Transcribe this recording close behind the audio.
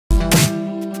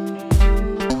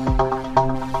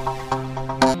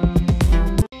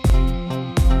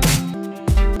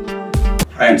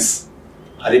Friends,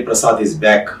 Hari Prasad is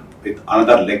back with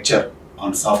another lecture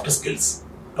on soft skills.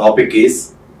 Topic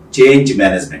is change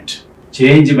management.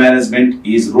 Change management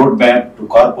is roadmap to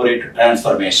corporate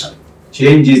transformation.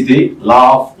 Change is the law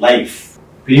of life.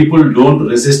 People don't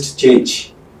resist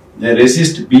change. They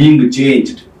resist being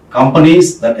changed.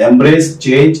 Companies that embrace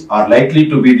change are likely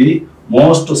to be the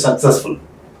most successful.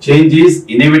 Change is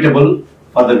inevitable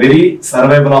for the very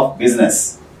survival of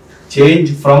business.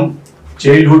 Change from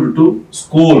childhood to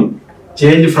school.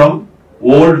 Change from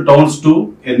old towns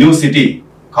to a new city.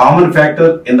 Common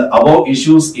factor in the above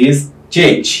issues is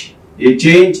change. A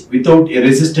change without a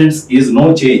resistance is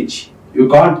no change. You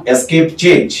can't escape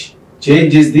change.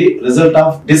 Change is the result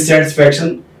of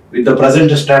dissatisfaction with the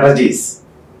present strategies.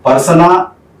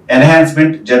 Persona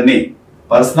enhancement journey.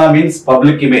 Persona means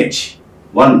public image.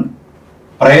 1.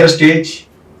 Prior stage.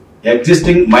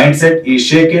 Existing mindset is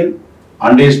shaken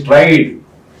and is tried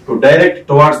to direct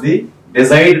towards the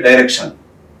desired direction.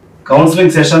 Counseling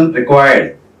session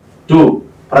required. 2.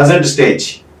 Present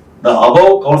stage. The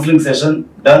above counseling session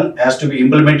done has to be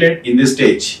implemented in this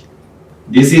stage.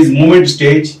 This is movement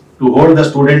stage to hold the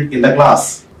student in the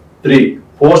class. 3.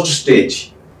 Post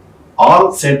stage.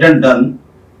 All said and done,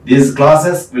 these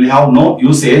classes will have no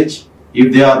usage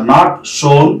if they are not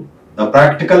shown the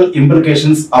practical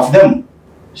implications of them.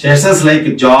 Sessions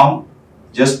like JAM,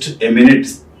 just a minute,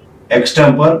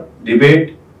 extemper,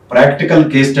 debate, practical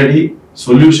case study,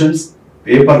 solutions,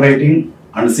 paper writing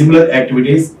and similar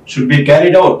activities should be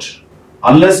carried out.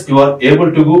 Unless you are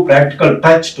able to give practical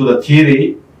touch to the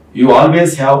theory, you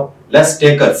always have less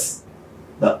takers.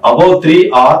 The above three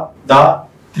are the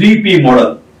 3P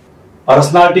model.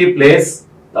 Personality plays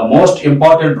the most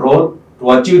important role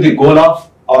to achieve the goal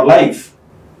of our life.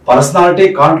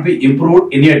 Personality can't be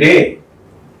improved in a day.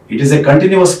 It is a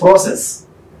continuous process.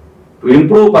 To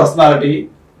improve personality,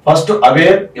 first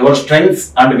aware your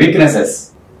strengths and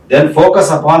weaknesses, then focus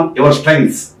upon your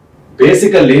strengths.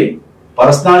 Basically,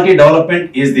 personality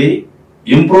development is the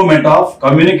improvement of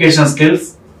communication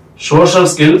skills, social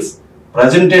skills,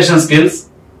 presentation skills,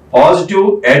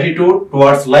 positive attitude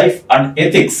towards life and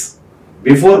ethics.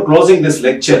 Before closing this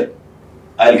lecture,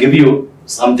 I will give you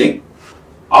something.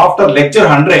 After lecture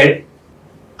 100,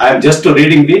 I am just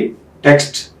reading the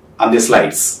text on the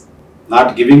slides,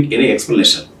 not giving any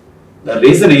explanation. The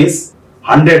reason is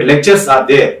 100 lectures are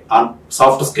there on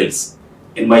soft skills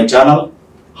in my channel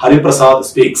Hari Prasad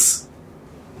Speaks.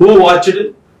 Who watched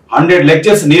 100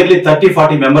 lectures? Nearly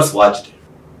 30-40 members watched.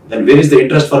 Then where is the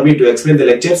interest for me to explain the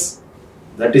lectures?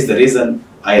 That is the reason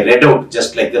I read out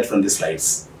just like that from the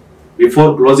slides.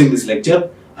 Before closing this lecture,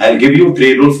 I will give you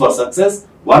 3 rules for success.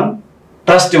 1.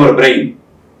 Trust your brain.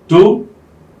 2.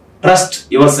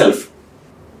 Trust yourself.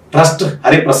 Trust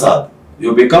Hari Prasad.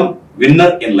 You become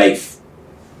winner in life.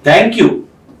 Thank you.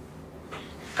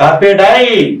 Carpe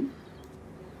diem.